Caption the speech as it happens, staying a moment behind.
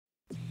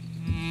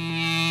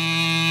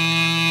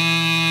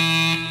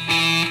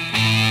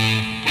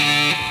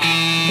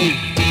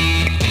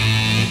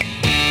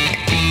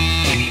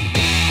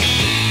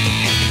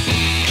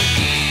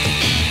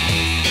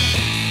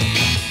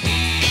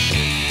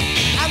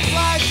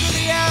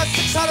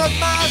600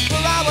 miles per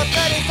hour,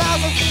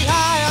 30,000 feet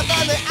higher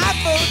than the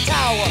Eiffel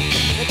Tower.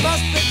 It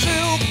must be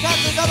true, 'cause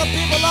there's other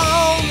people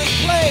on this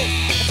plane.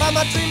 If I'm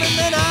not dreaming,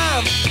 then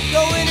I'm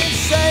going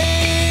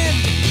insane.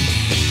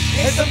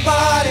 Hey,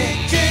 somebody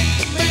kick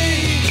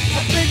me.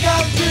 I think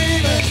I'm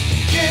dreaming.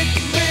 Kick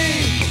me.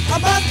 I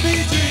must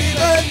be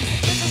dreaming.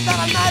 This is not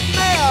a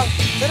nightmare,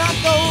 then I'm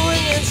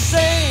going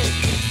insane.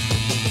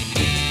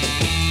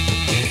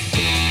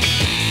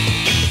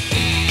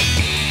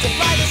 To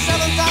fly the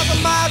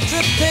 7,000-mile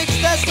trip takes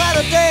less than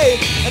a day,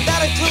 and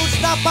that includes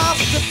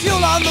stop-offs to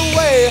fuel on the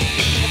way.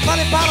 The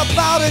funny part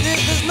about it is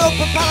there's no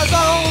propellers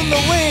on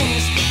the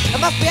wings. I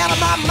must be out of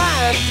my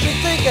mind to be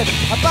thinking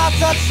about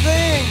such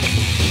things.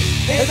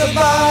 Hey,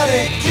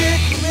 somebody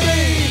kick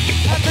me.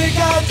 I think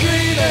I'm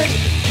dreaming.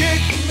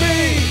 Kick me.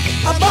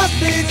 I must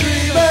be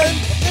dreaming.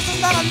 If this is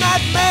not a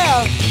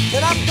nightmare,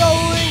 then I'm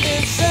going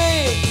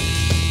insane.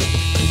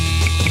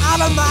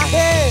 Out of my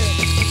head.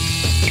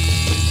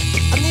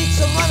 I need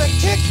someone to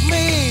kick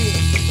me.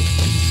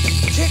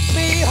 Kick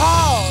me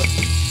hard.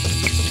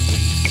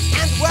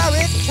 And where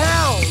it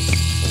counts.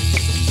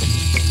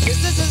 'Cause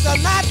this is a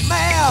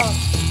nightmare.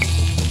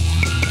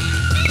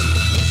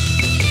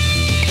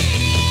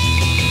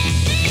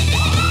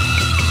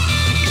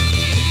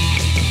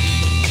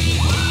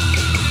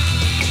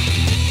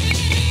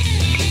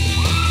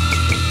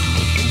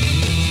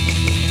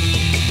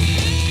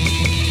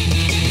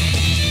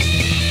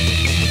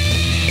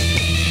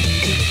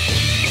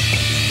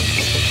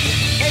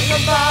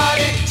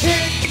 Somebody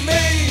kick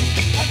me.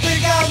 I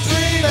think I'm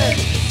dreaming.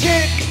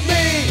 Kick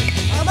me.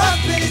 I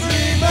must be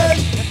dreaming.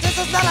 If this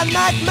is not a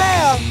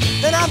nightmare,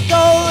 then I'm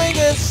going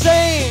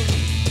insane.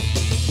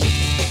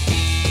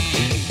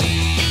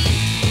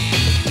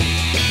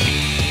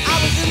 I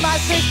was in my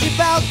safety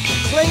belt,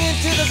 clinging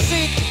to the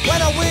seat,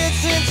 when a weird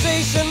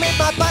sensation made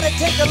my body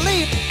take a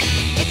leap.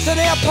 It's an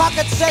air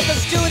pocket, said the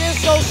stewardess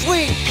so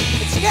sweet.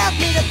 It scared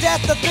me to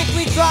death to think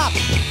we dropped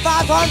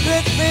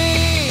 500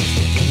 feet.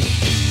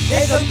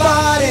 Hey,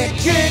 somebody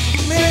kick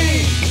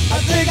me. I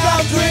think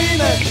I'm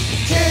dreaming.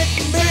 Kick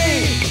me.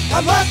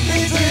 I must be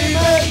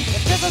dreaming.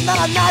 If this is not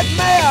a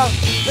nightmare,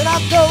 then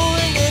I'm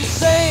going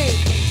insane.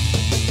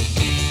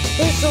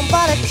 Hey,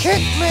 somebody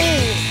kick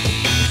me.